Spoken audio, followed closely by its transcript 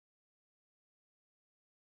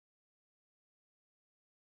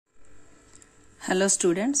Hello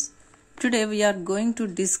students, today we are going to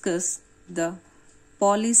discuss the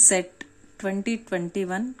Polycet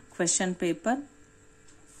 2021 question paper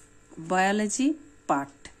biology part.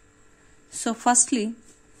 So firstly,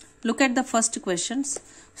 look at the first questions.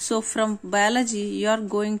 So from biology you are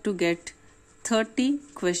going to get 30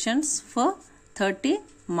 questions for 30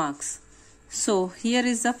 marks. So here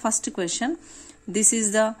is the first question. This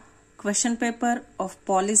is the question paper of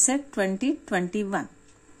Polycet 2021.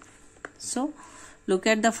 So look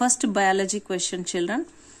at the first biology question, children.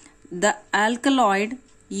 The alkaloid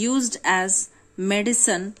used as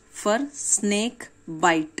medicine for snake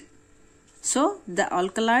bite. So the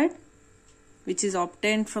alkaloid which is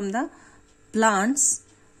obtained from the plants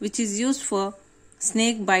which is used for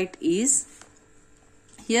snake bite is,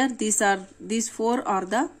 here these four are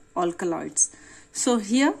the alkaloids. So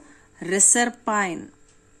here reserpine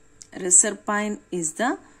is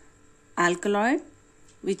the alkaloid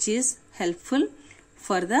which is helpful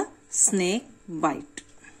for the snake bite.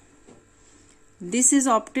 This is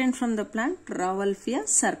obtained from the plant Rauwolfia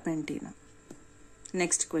serpentina.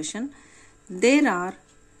 Next question. There are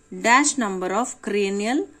dash number of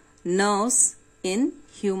cranial nerves in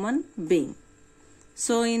human being.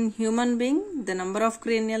 So in human being the number of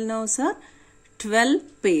cranial nerves are 12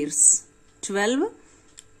 pairs. 12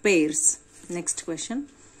 pairs. Next question.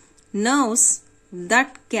 Nerves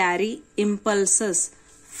that carry impulses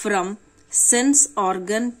from sense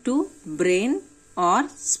organ to brain or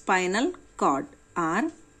spinal cord are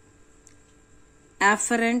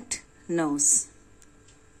afferent nerves.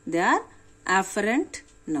 They are afferent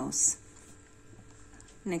nerves.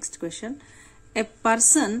 Next question. A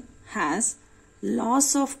person has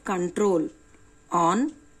loss of control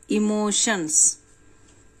on emotions.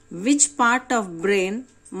 Which part of brain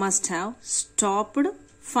must have stopped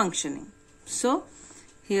functioning? So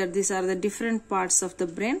here these are the different parts of the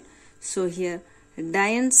brain. So here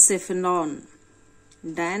diencephalon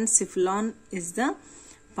is the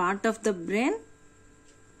part of the brain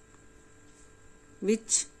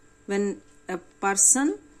which when a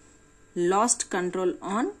person lost control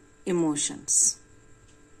on emotions.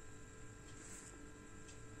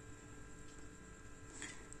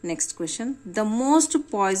 Next question. The most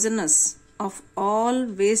poisonous of all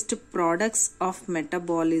waste products of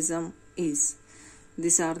metabolism is.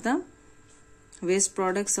 These are the waste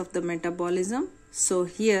products of the metabolism. So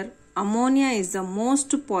here ammonia is the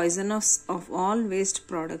most poisonous of all waste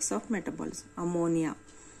products of metabolism. Ammonia.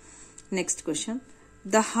 Next question.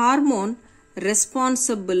 The hormone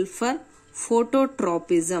responsible for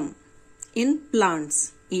phototropism in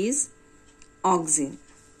plants is auxin.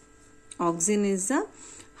 Auxin is the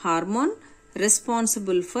hormone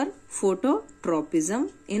responsible for phototropism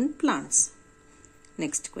in plants.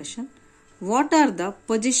 Next question. What are the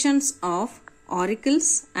positions of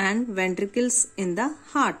auricles and ventricles in the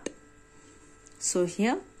heart? So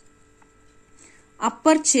here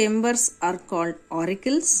upper chambers are called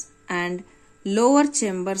auricles and lower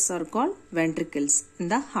chambers are called ventricles in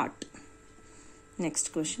the heart.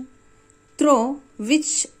 Next question. Through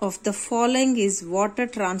which of the following is water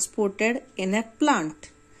transported in a plant?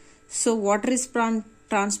 So water is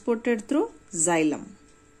transported through xylem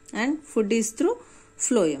and food is through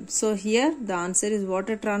phloem. So here the answer is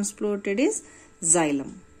water transported is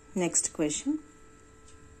xylem. Next question.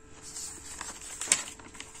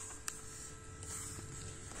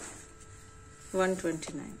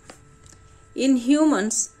 (129). In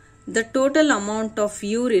humans, the total amount of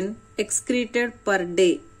urine excreted per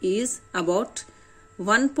day is about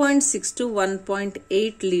 1.6 to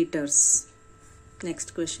 1.8 liters.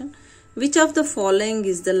 Next question. Which of the following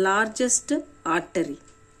is the largest artery?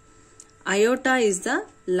 Aorta is the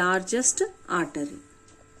largest artery.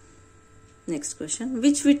 Next question.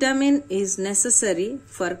 Which vitamin is necessary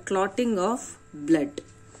for clotting of blood?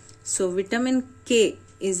 So vitamin K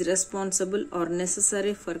is responsible or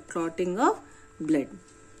necessary for clotting of blood.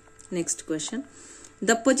 Next question.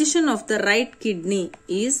 The position of the right kidney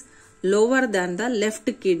is lower than the left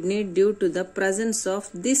kidney due to the presence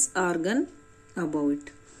of this organ above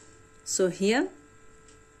it. So here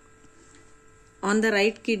on the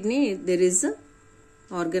right kidney there is a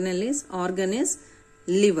organ is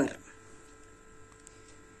liver.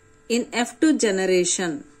 In F2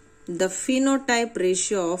 generation, the phenotype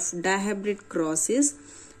ratio of dihybrid cross is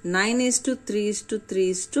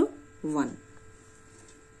 9:3:3:1.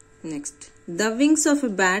 Next, the wings of a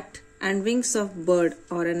bat and wings of bird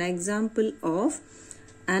are an example of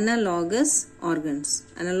analogous organs.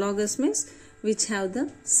 Analogous means which have the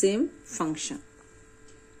same function.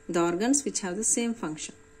 The organs which have the same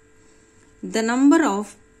function. The number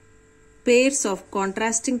of pairs of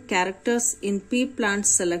contrasting characters in pea plant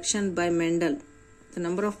selection by Mendel The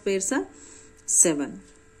number of pairs are 7.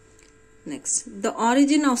 Next, The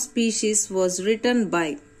Origin of Species was written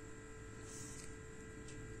by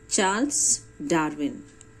Charles Darwin.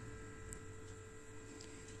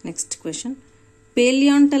 Next question.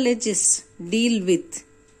 Paleontologists deal with,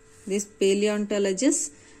 these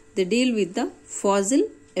paleontologists, they deal with the fossil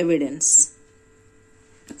evidence.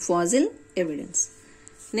 Fossil evidence.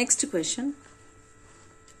 Next question.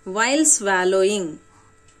 While swallowing,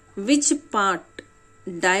 which part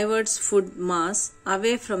diverts food mass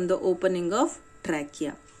away from the opening of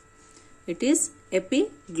trachea? It is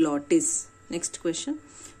epiglottis. Next question.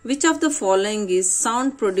 Which of the following is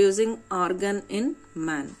sound producing organ in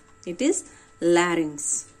man? It is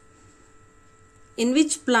larynx. In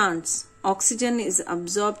which plants oxygen is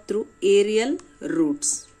absorbed through aerial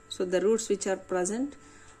roots? So the roots which are present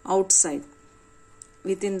outside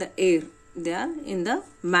within the air, they are in the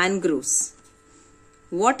mangroves.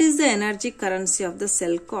 What is the energy currency of the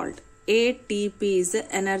cell called? ATP is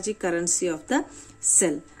the energy currency of the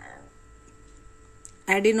cell.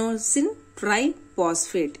 Adenosine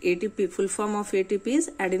triphosphate. ATP, full form of ATP is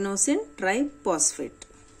adenosine triphosphate.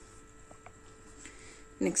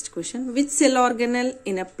 Next question. Which cell organelle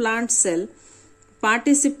in a plant cell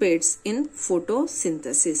participates in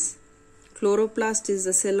photosynthesis? Chloroplast is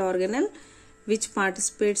the cell organelle which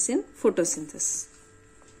participates in photosynthesis.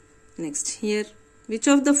 Next, here, which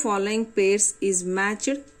of the following pairs is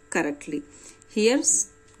matched correctly?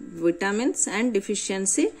 Here's vitamins and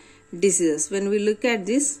deficiency diseases. When we look at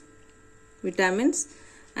these vitamins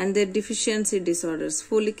and their deficiency disorders,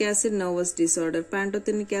 folic acid, nervous disorder,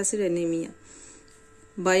 pantothenic acid, anemia,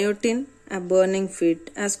 biotin, a burning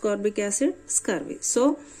feet, ascorbic acid, scurvy.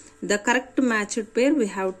 So, the correct matched pair we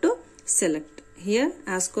have to select. Here,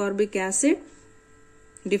 ascorbic acid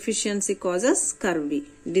deficiency causes scurvy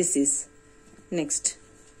disease. Next,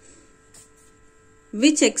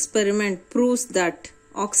 which experiment proves that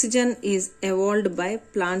oxygen is evolved by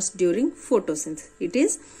plants during photosynthesis? It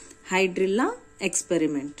is hydrilla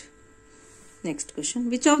experiment. Next question.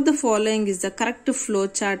 Which of the following is the correct flow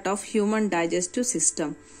chart of human digestive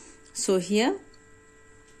system? So here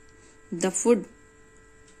the food,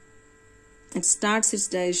 it starts its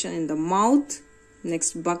digestion in the mouth,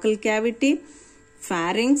 next buccal cavity,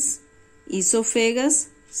 pharynx, esophagus,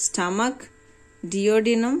 stomach,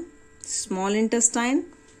 duodenum, small intestine,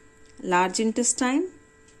 large intestine,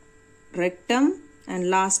 rectum, and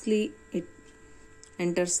lastly it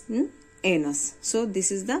enters in anus. So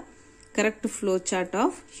this is the correct flow chart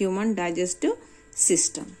of human digestive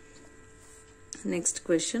system. Next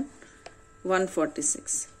question,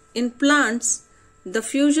 146. In plants, the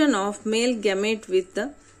fusion of male gamete with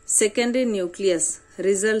the secondary nucleus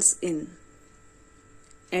results in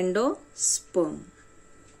endosperm.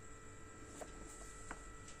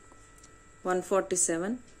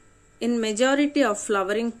 147. In majority of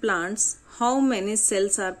flowering plants, how many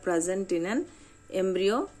cells are present in an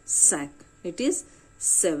embryo sac? It is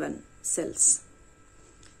 7 cells.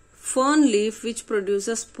 Fern leaf which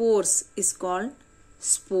produces spores is called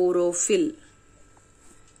sporophyll.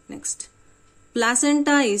 Next,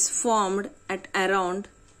 placenta is formed at around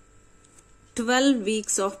 12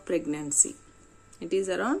 weeks of pregnancy. It is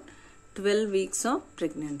around 12 weeks of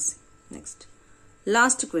pregnancy. Next,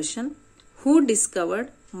 last question. Who discovered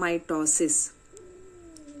mitosis?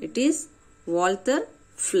 It is Walter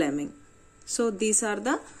Fleming. So these are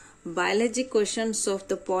the biology questions of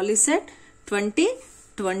the Polycet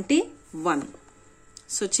 2021.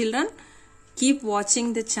 So children, keep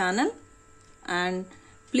watching the channel and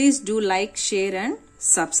please do like, share and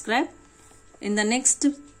subscribe. In the next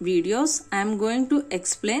videos, I am going to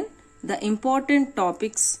explain the important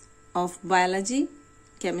topics of biology,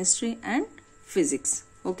 chemistry and physics.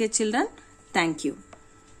 Okay children, thank you.